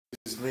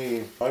It's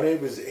me. My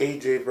name is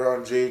AJ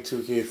Brown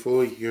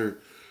J2K4 here.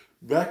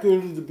 Back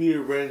into the Beat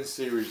a Rant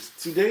series.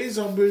 Today's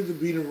I'm going to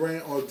be the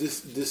rant on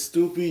this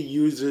stupid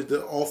user,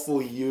 the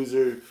awful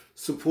user,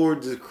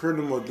 support the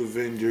criminal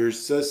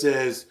defenders such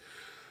as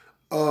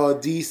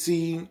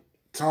DC,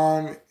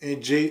 Tom,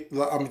 and Jay.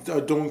 I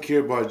don't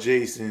care about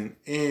Jason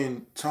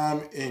and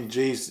Tom and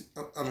Jason.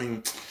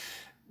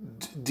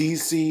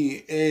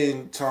 DC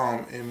and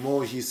Tom and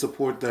more. He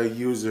support that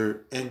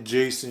user and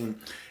Jason.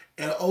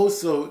 And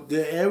also,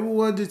 did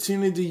everyone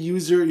attended the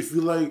user if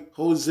you like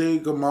Jose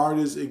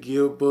Gamardas, a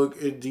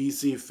Guildbook, and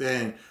DC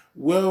fan?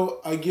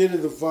 Well, I get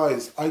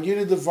advice.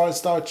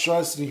 Start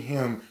trusting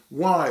him.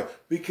 Why?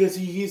 Because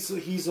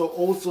he's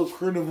also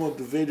criminal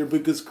defender.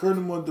 Because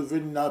criminal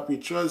defender not be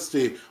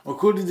trusted.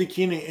 According to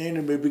King and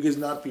Anime, because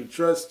not be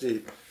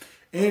trusted.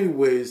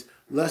 Anyways,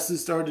 let's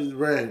just start this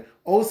rant.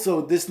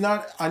 Also,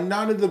 I'm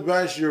not in the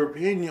bash your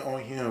opinion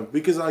on him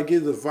because I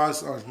get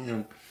advice on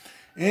him.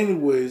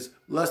 Anyways,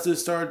 let's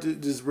just start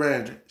this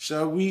rant,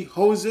 shall we?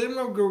 Jose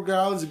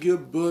Morales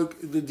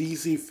Guildbook, the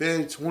DC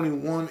fan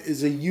 21,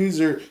 is a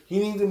user.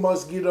 He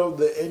must get off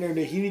the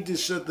internet. He need to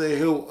shut the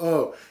hell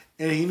up,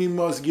 and he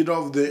must get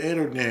off the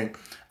internet.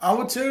 I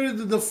will tell you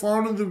the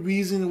following the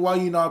reason why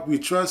you not be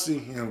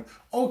trusting him.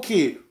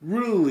 Okay,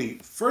 really.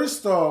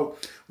 First off,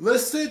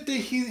 let's say that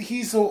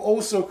he's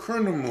also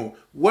criminal.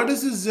 What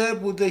is the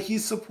example that he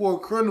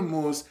support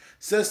criminals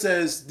such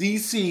as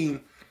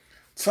DC,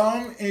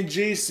 Tom and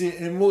Jason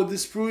and more?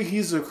 This proves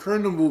he's a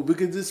criminal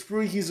because this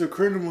proves he's a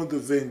criminal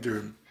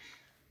defender.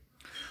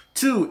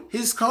 2.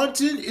 His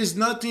content is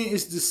nothing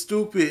is the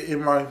stupid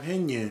in my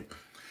opinion.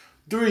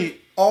 3.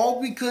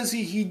 All because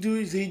he do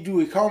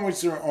a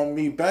commenter on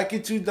me back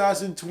in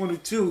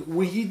 2022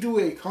 when he do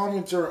a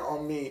commenter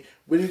on me,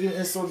 but he didn't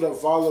insult a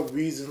valid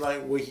reason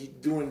like when he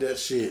doing that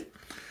shit.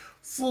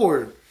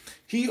 4.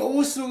 He's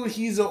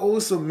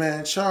also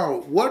man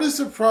child. What a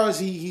surprise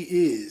he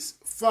is.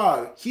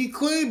 5. He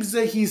claims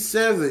that he's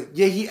 7,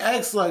 yet he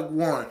acts like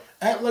one.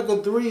 Act like a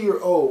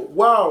 3-year-old.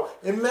 Wow.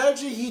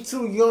 Imagine he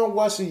too young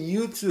watching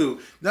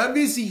YouTube. That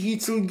means he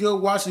too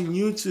young watching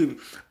YouTube.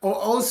 Or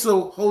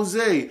also,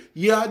 Jose,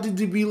 you had to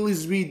be at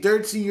least be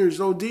 13 years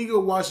old. Then you go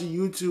watching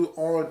YouTube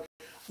on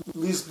at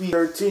least be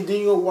 13. Then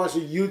you go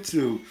watching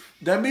YouTube.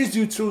 That means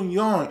you're too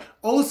young.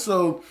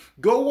 Also,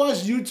 go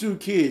watch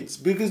YouTube Kids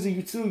because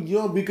you're too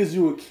young because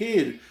you're a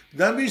kid.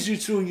 That means you're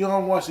too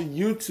young watching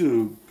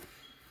YouTube.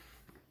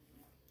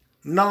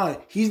 9.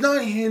 He's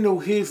not hitting no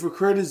hit for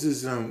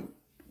criticism.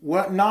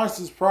 What not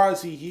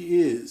surprised he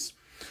is.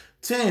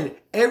 10.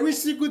 Every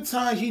single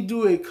time he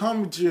do a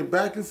commentary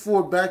back and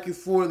forth,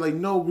 like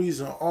no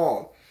reason at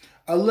all.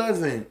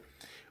 11.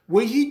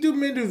 When he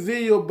made a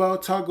video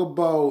talk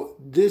about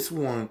this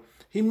one,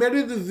 he made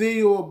the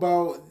video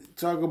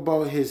talk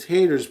about his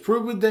haters,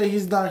 proving that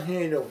he's not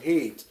hitting no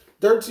hate.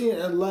 13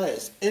 and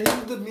last. And this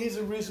is the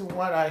major reason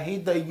why I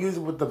hate that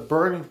user with the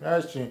burning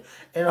passion.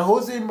 And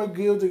Jose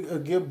McGill, a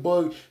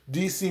Guildbook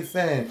DC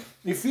fan.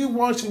 If you're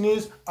watching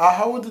this, I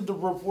have to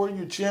report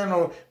your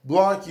channel,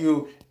 block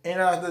you, and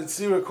I have to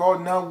see a call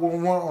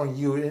 911 on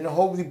you, and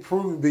hopefully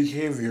prove your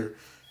behavior.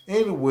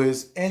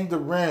 Anyways, end the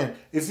rant.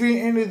 If you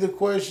ended the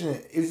question,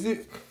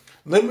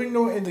 let me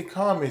know in the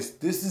comments.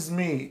 This is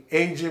me,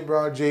 AJ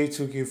Brown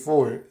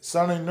J2K4.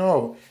 Signing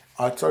off.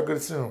 I'll talk to you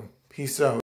soon. Peace out.